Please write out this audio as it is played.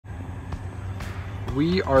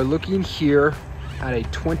We are looking here at a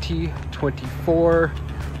 2024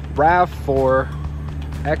 RAV4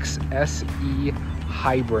 XSE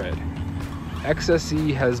Hybrid.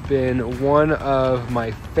 XSE has been one of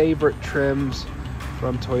my favorite trims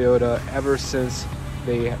from Toyota ever since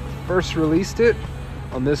they first released it.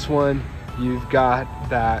 On this one, you've got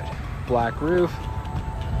that black roof,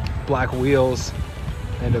 black wheels,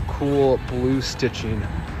 and a cool blue stitching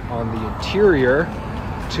on the interior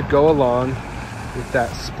to go along with that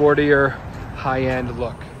sportier, high-end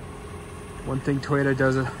look. One thing Toyota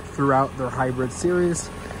does throughout their hybrid series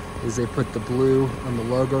is they put the blue on the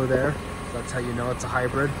logo there. So that's how you know it's a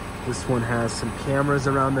hybrid. This one has some cameras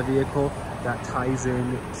around the vehicle that ties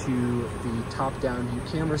in to the top-down view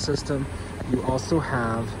camera system. You also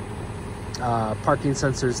have parking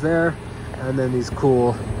sensors there, and then these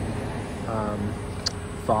cool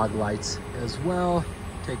fog lights as well.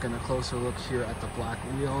 Taking a closer look here at the black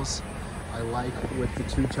wheels. I like with the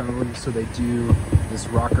two-tone, so they do this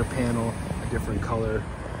rocker panel a different color.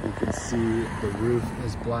 You can see the roof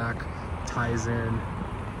is black, ties in,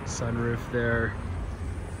 sunroof there,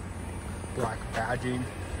 black badging.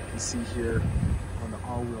 You can see here on the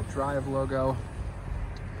all-wheel drive logo.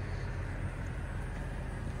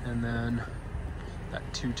 And then that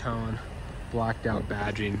two-tone blacked out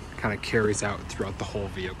badging kind of carries out throughout the whole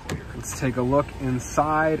vehicle here. Let's take a look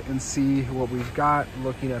inside and see what we've got.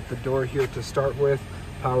 Looking at the door here to start with,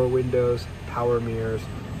 power windows, power mirrors,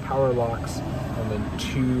 power locks, and then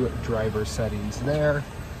 2 driver settings there.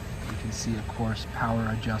 You can see, of course,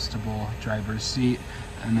 power adjustable driver's seat,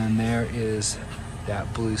 and then there is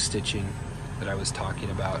that blue stitching that I was talking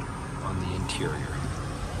about on the interior.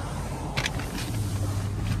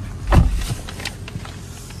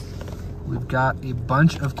 We've got a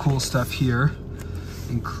bunch of cool stuff here,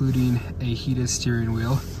 including a heated steering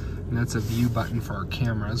wheel, and that's a view button for our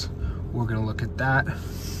cameras. We're gonna look at that.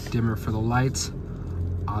 Dimmer for the lights,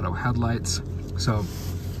 auto headlights. So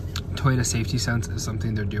Toyota Safety Sense is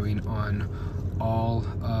something they're doing on all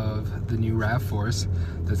of the new RAV4s.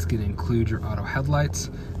 That's gonna include your auto headlights.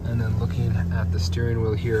 And then looking at the steering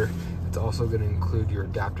wheel here, it's also gonna include your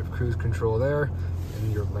adaptive cruise control there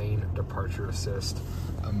and your lane departure assist,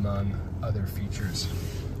 among other features.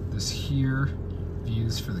 This here,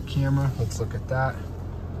 views for the camera. Let's look at that.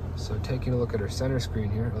 So taking a look at our center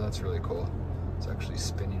screen here, oh, that's really cool. It's actually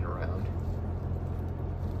spinning around.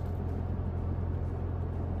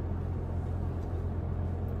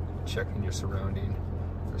 Checking your surrounding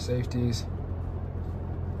for safeties.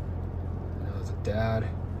 I know as a dad,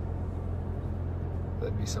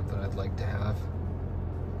 that'd be something I'd like to have.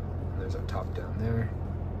 And there's our top down there.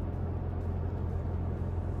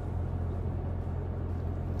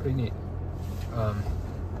 Pretty neat. I'm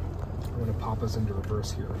gonna pop us into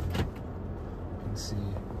reverse here. You can see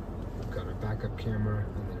we've got our backup camera,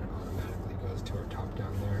 and then it automatically goes to our top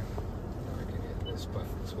down there. Now I can hit this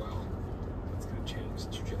button as well. It's gonna change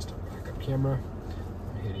to just our backup camera.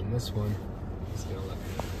 I'm hitting this one. It's gonna let me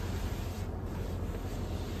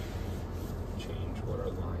change what our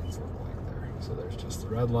lines look like there. So there's just the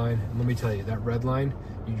red line. And let me tell you, that red line,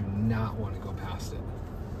 you do not want to go past it.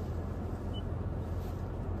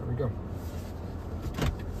 There we go.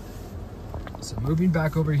 So moving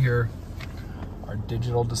back over here, our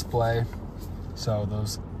digital display. So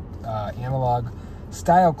those analog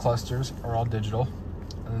style clusters are all digital,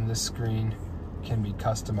 and then this screen can be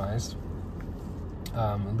customized,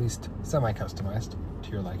 at least semi-customized to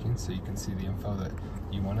your liking, so you can see the info that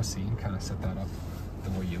you want to see and kind of set that up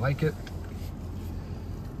the way you like it.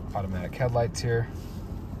 Automatic headlights here,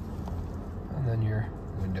 and then your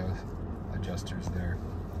window adjusters there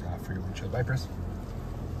for your windshield wipers.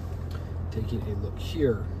 Taking a look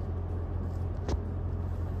here,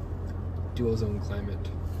 dual zone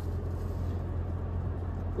climate.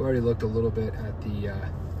 We already looked a little bit at the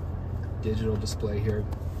digital display here.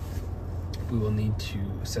 We will need to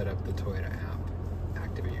set up the Toyota app,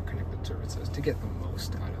 activate your connected services to get the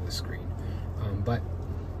most out of the screen. But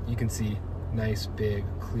you can see nice, big,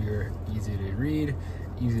 clear, easy to read,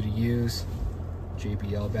 easy to use.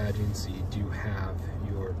 JBL badging, so you do have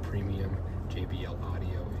your premium JBL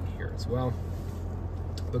audio in here as well.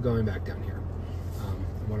 But going back down here,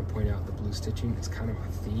 I want to point out the blue stitching. It's kind of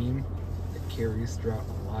a theme that carries throughout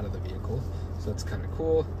a lot of the vehicle, so that's kind of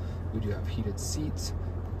cool. We do have heated seats,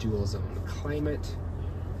 dual zone climate,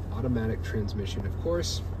 automatic transmission, of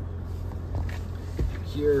course.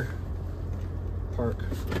 Here, park,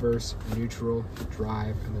 reverse, neutral,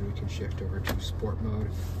 drive, and then we can shift over to sport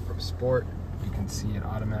mode. From sport, you can see it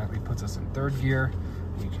automatically puts us in 3rd gear.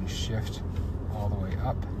 We can shift all the way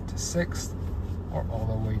up to 6th or all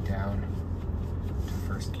the way down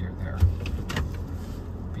to 1st gear there.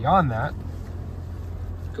 Beyond that,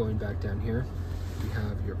 going back down here, we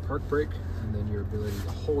have your park brake and then your ability to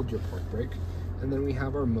hold your park brake. And then we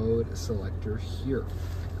have our mode selector here.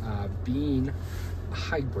 Being a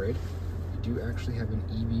hybrid, you do actually have an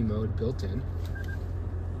EV mode built in.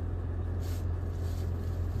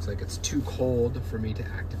 Looks like it's too cold for me to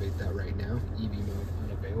activate that right now. EV mode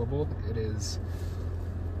unavailable. It is,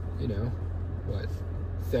 you know, what,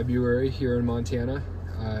 February here in Montana.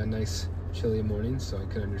 Nice chilly morning, so I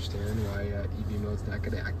can understand why EV mode's not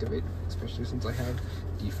going to activate, especially since I have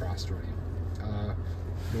defrost running.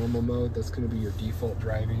 Normal mode, that's going to be your default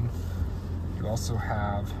driving. You also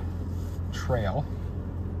have trail,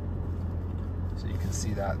 so you can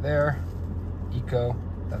see that there. Eco,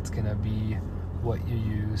 that's going to be what you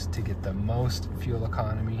use to get the most fuel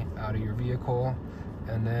economy out of your vehicle.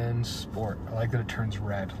 And then sport, I like that it turns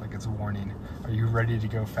red, like it's a warning. Are you ready to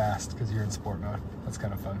go fast? Because you're in sport mode. That's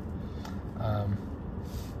kind of fun.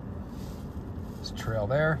 There's trail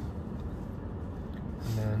there,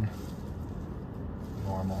 and then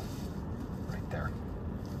normal right there.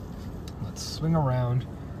 Let's swing around.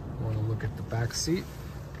 I want to look at the back seat,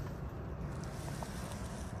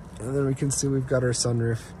 and then we can see we've got our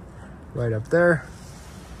sunroof right up there.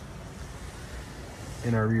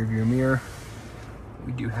 In our rear view mirror,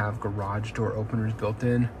 we do have garage door openers built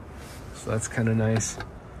in, so that's kind of nice.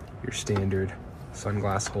 Your standard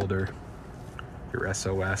sunglass holder, your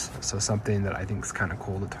SOS. So something that I think is kind of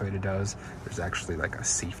cool that Toyota does, there's actually like a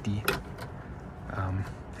safety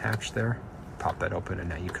hatch there. Pop that open and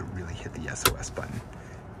now you could really hit the SOS button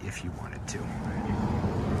if you wanted to.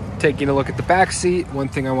 Taking a look at the back seat, one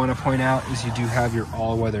thing I want to point out is you do have your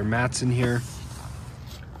all-weather mats in here.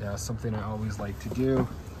 Now, something I always like to do,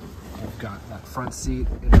 I've got that front seat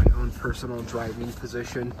in my own personal driving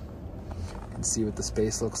position. You can see what the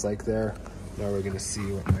space looks like there. Now we're gonna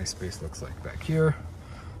see what my space looks like back here.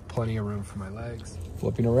 Plenty of room for my legs.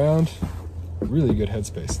 Flipping around, really good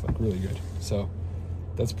headspace, like really good. So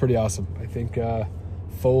that's pretty awesome. I think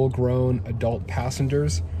full-grown adult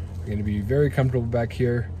passengers are gonna be very comfortable back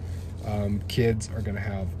here. Kids are gonna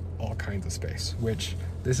have all kinds of space, which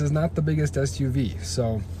this is not the biggest SUV,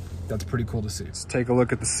 so that's pretty cool to see. Let's take a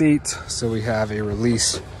look at the seat. So we have a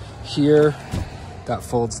release here that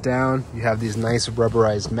folds down. You have these nice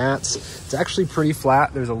rubberized mats. It's actually pretty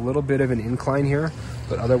flat. There's a little bit of an incline here,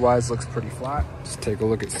 but otherwise looks pretty flat. Just take a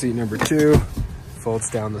look at seat number 2.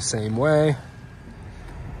 Folds down the same way.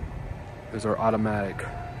 There's our automatic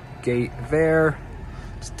gate there.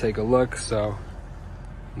 Just take a look. So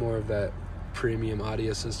more of that premium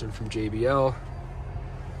audio system from JBL.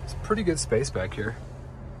 It's pretty good space back here.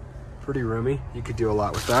 Pretty roomy. You could do a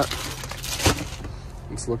lot with that.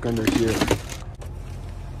 Let's look under here.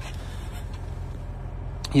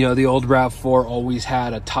 You know, the old RAV4 always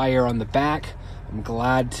had a tire on the back. I'm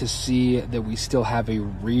glad to see that we still have a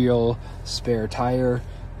real spare tire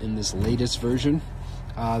in this latest version.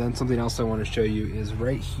 Then something else I want to show you is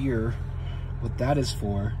right here. What that is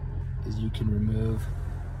for is you can remove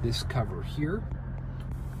this cover here,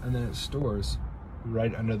 and then it stores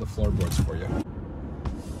right under the floorboards for you.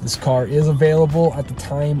 This car is available at the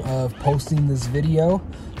time of posting this video.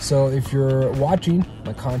 So if you're watching,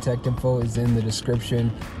 my contact info is in the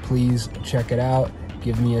description. Please check it out.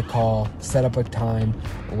 Give me a call, set up a time.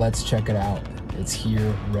 Let's check it out. It's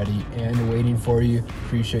here, ready, and waiting for you.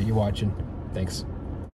 Appreciate you watching. Thanks.